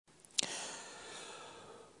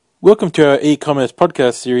Welcome to our e-commerce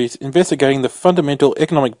podcast series investigating the fundamental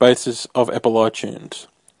economic basis of Apple iTunes.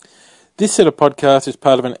 This set of podcasts is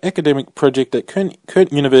part of an academic project at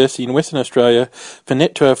Curtin University in Western Australia for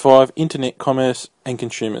Net205 Internet Commerce and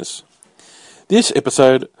Consumers. This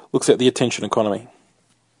episode looks at the attention economy.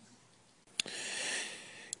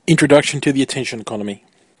 Introduction to the attention economy.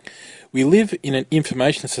 We live in an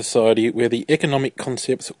information society where the economic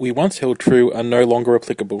concepts we once held true are no longer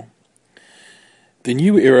applicable. The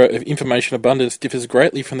new era of information abundance differs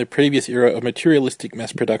greatly from the previous era of materialistic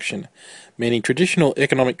mass production, meaning traditional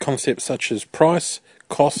economic concepts such as price,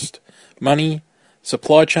 cost, money,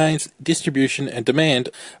 supply chains, distribution and demand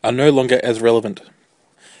are no longer as relevant.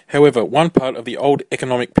 However, one part of the old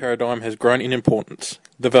economic paradigm has grown in importance: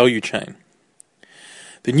 the value chain.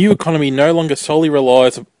 The new economy no longer solely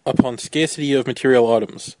relies upon scarcity of material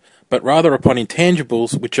items, but rather upon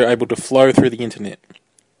intangibles which are able to flow through the internet.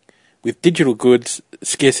 With digital goods,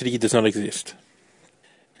 scarcity does not exist.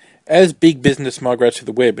 As big business migrates to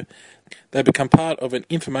the web, they become part of an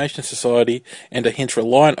information society and are hence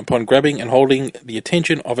reliant upon grabbing and holding the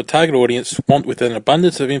attention of a target audience swamped with an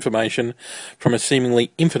abundance of information from a seemingly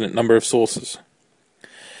infinite number of sources.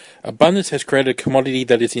 Abundance has created a commodity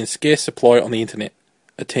that is in scarce supply on the internet: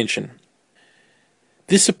 attention.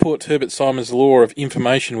 This supports Herbert Simon's law of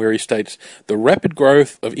information, where he states, "The rapid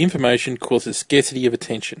growth of information causes scarcity of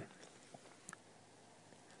attention."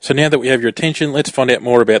 So now that we have your attention, let's find out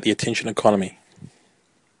more about the attention economy.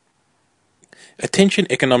 Attention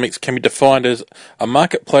economics can be defined as a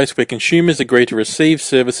marketplace where consumers agree to receive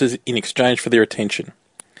services in exchange for their attention.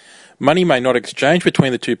 Money may not exchange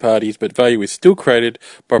between the two parties, but value is still created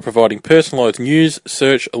by providing personalised news,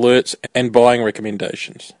 search, alerts, and buying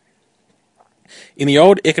recommendations. In the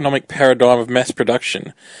old economic paradigm of mass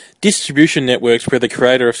production, distribution networks were the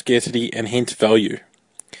creator of scarcity and hence value.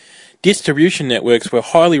 Distribution networks were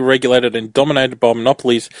highly regulated and dominated by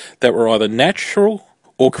monopolies that were either natural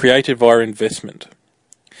or created via investment,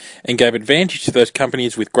 and gave advantage to those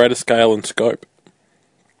companies with greater scale and scope.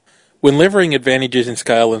 When leveraging advantages in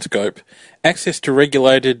scale and scope, access to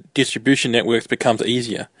regulated distribution networks becomes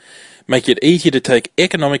easier, making it easier to take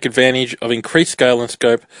economic advantage of increased scale and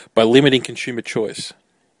scope by limiting consumer choice.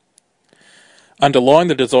 Underlying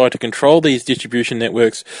the desire to control these distribution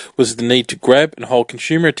networks was the need to grab and hold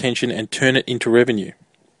consumer attention and turn it into revenue.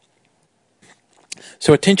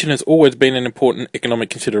 So attention has always been an important economic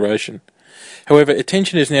consideration. However,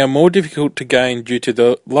 attention is now more difficult to gain due to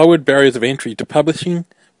the lowered barriers of entry to publishing,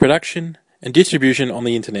 production, and distribution on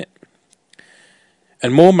the internet.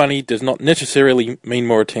 And more money does not necessarily mean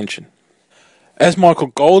more attention. As Michael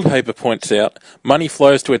Goldhaber points out, money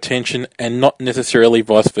flows to attention and not necessarily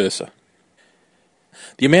vice versa.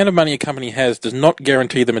 The amount of money a company has does not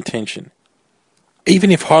guarantee them attention.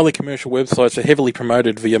 Even if highly commercial websites are heavily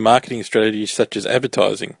promoted via marketing strategies such as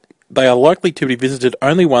advertising, they are likely to be visited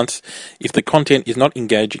only once if the content is not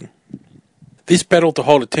engaging. This battle to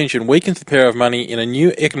hold attention weakens the power of money in a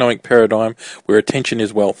new economic paradigm where attention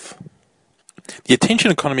is wealth. The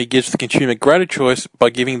attention economy gives the consumer greater choice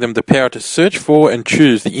by giving them the power to search for and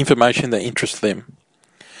choose the information that interests them.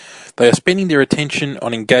 They are spending their attention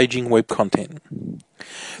on engaging web content.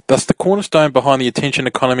 Thus, the cornerstone behind the attention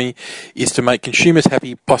economy is to make consumers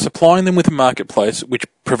happy by supplying them with a marketplace which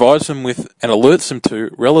provides them with and alerts them to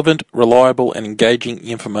relevant, reliable, and engaging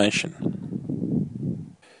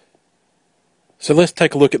information. So let's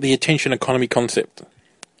take a look at the attention economy concept.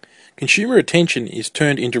 Consumer attention is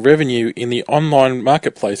turned into revenue in the online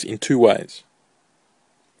marketplace in two ways.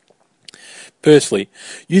 Firstly,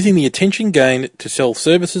 using the attention gained to sell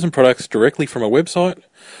services and products directly from a website,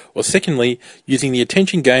 or secondly, using the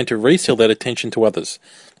attention gained to resell that attention to others,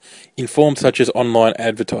 in forms such as online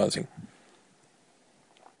advertising.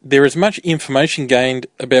 There is much information gained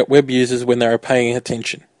about web users when they are paying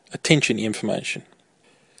attention information.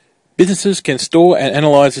 Businesses can store and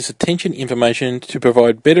analyse this attention information to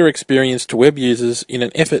provide better experience to web users in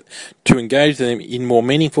an effort to engage them in more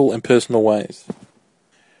meaningful and personal ways.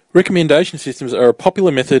 Recommendation systems are a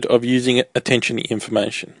popular method of using attention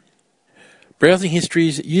information. Browsing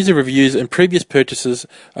histories, user reviews, and previous purchases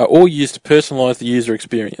are all used to personalise the user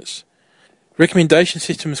experience. Recommendation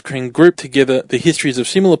systems can group together the histories of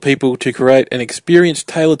similar people to create an experience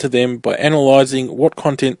tailored to them by analysing what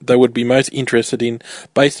content they would be most interested in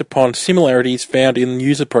based upon similarities found in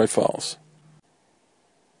user profiles.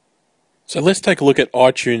 So let's take a look at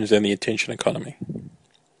iTunes and the attention economy.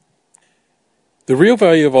 The real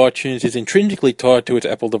value of iTunes is intrinsically tied to its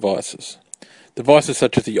Apple devices. Devices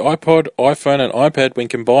such as the iPod, iPhone and iPad, when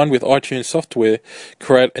combined with iTunes software,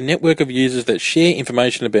 create a network of users that share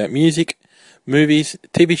information about music, movies,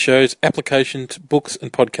 TV shows, applications, books,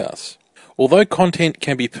 and podcasts. Although content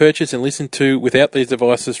can be purchased and listened to without these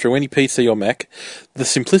devices through any PC or Mac, the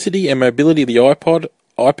simplicity and mobility of the iPod,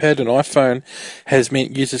 iPad and iPhone has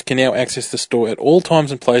meant users can now access the store at all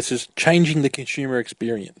times and places, changing the consumer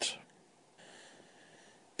experience.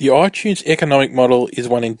 The iTunes economic model is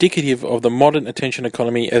one indicative of the modern attention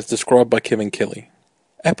economy as described by Kevin Kelly.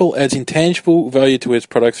 Apple adds intangible value to its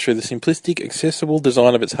products through the simplistic, accessible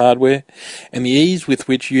design of its hardware and the ease with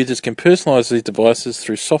which users can personalize these devices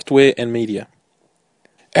through software and media.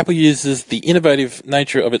 Apple uses the innovative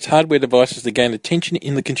nature of its hardware devices to gain attention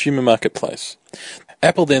in the consumer marketplace.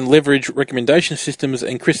 Apple then leveraged recommendation systems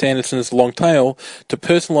and Chris Anderson's long tail to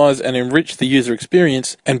personalize and enrich the user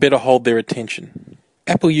experience and better hold their attention.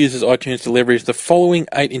 Apple uses iTunes to leverage the following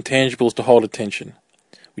 8 intangibles to hold attention,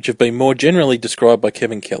 which have been more generally described by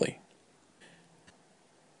Kevin Kelly.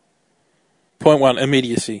 Point 1.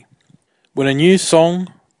 Immediacy. When a new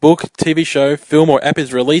song, book, TV show, film or app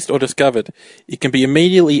is released or discovered, it can be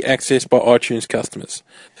immediately accessed by iTunes customers,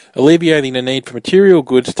 alleviating the need for material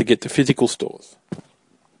goods to get to physical stores.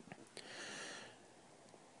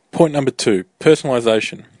 Point number 2.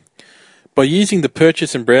 Personalization. By using the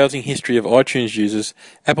purchase and browsing history of iTunes users,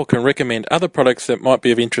 Apple can recommend other products that might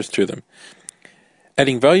be of interest to them,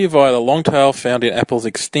 adding value via the long tail found in Apple's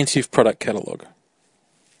extensive product catalogue.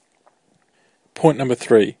 Point number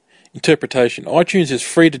 3. Interpretation. iTunes is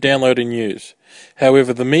free to download and use.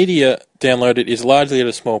 However, the media downloaded is largely at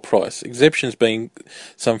a small price, exceptions being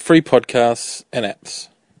some free podcasts and apps.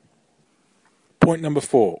 Point number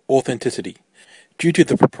 4. Authenticity. Due to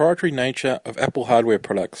the proprietary nature of Apple hardware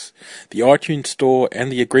products, the iTunes Store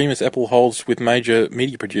and the agreements Apple holds with major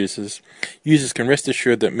media producers, users can rest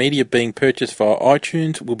assured that media being purchased via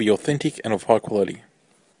iTunes will be authentic and of high quality.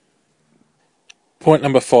 Point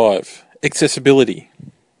number 5. Accessibility.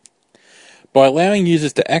 By allowing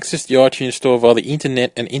users to access the iTunes Store via the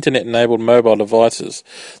Internet and Internet-enabled mobile devices,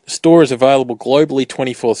 the store is available globally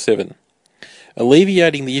 24/7.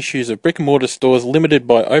 Alleviating the issues of brick-and-mortar stores limited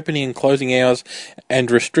by opening and closing hours and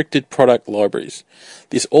restricted product libraries.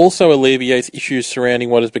 This also alleviates issues surrounding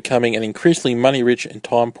what is becoming an increasingly money-rich and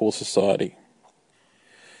time-poor society.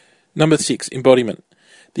 Number 6. Embodiment.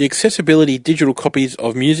 The accessibility digital copies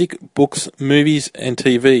of music, books, movies and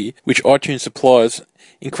TV, which iTunes supplies,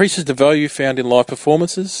 increases the value found in live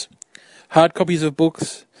performances, hard copies of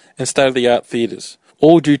books, and state-of-the-art theatres,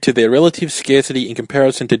 all due to their relative scarcity in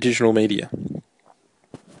comparison to digital media.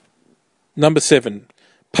 Number 7.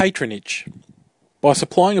 Patronage. By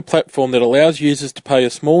supplying a platform that allows users to pay a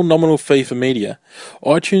small nominal fee for media,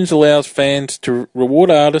 iTunes allows fans to reward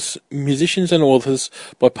artists, musicians and authors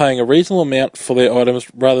by paying a reasonable amount for their items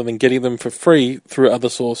rather than getting them for free through other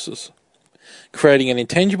sources, creating an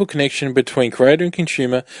intangible connection between creator and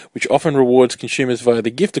consumer, which often rewards consumers via the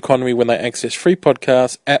gift economy when they access free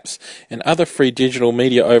podcasts, apps, and other free digital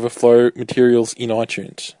media overflow materials in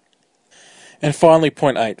iTunes. And finally,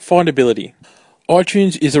 point 8, findability.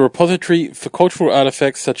 iTunes is a repository for cultural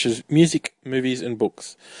artifacts such as music, movies, and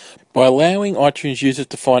books. By allowing iTunes users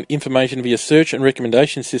to find information via search and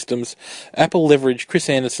recommendation systems, Apple leveraged Chris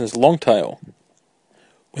Anderson's long tail.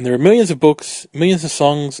 When there are millions of books, millions of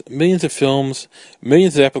songs, millions of films,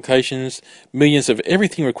 millions of applications, millions of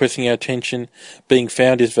everything requesting our attention, being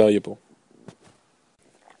found is valuable.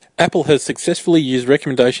 Apple has successfully used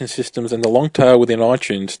recommendation systems and the long tail within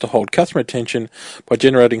iTunes to hold customer attention by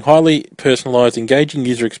generating highly personalized, engaging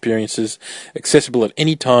user experiences accessible at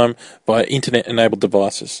any time via Internet-enabled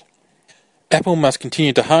devices. Apple must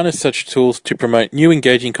continue to harness such tools to promote new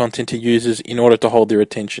engaging content to users in order to hold their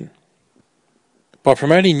attention. By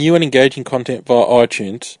promoting new and engaging content via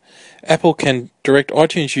iTunes, Apple can direct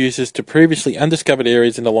iTunes users to previously undiscovered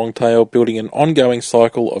areas in the long tail, building an ongoing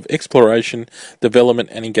cycle of exploration, development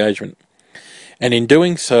and engagement, and in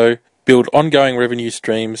doing so, build ongoing revenue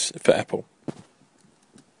streams for Apple.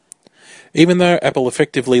 Even though Apple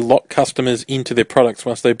effectively lock customers into their products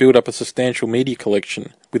once they build up a substantial media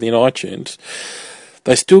collection within iTunes,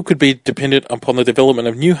 they still could be dependent upon the development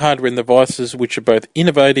of new hardware and devices which are both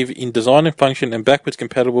innovative in design and function and backwards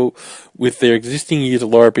compatible with their existing user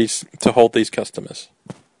libraries to hold these customers.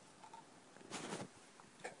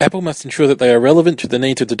 Apple must ensure that they are relevant to the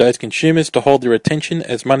needs of today's consumers to hold their attention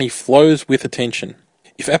as money flows with attention.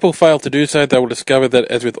 If Apple fail to do so, they will discover that,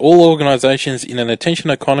 as with all organisations in an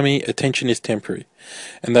attention economy, attention is temporary,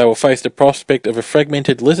 and they will face the prospect of a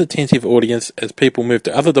fragmented, less attentive audience as people move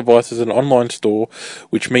to other devices and online store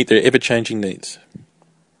which meet their ever-changing needs.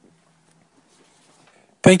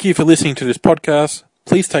 Thank you for listening to this podcast.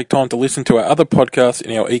 Please take time to listen to our other podcasts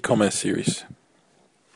in our e-commerce series.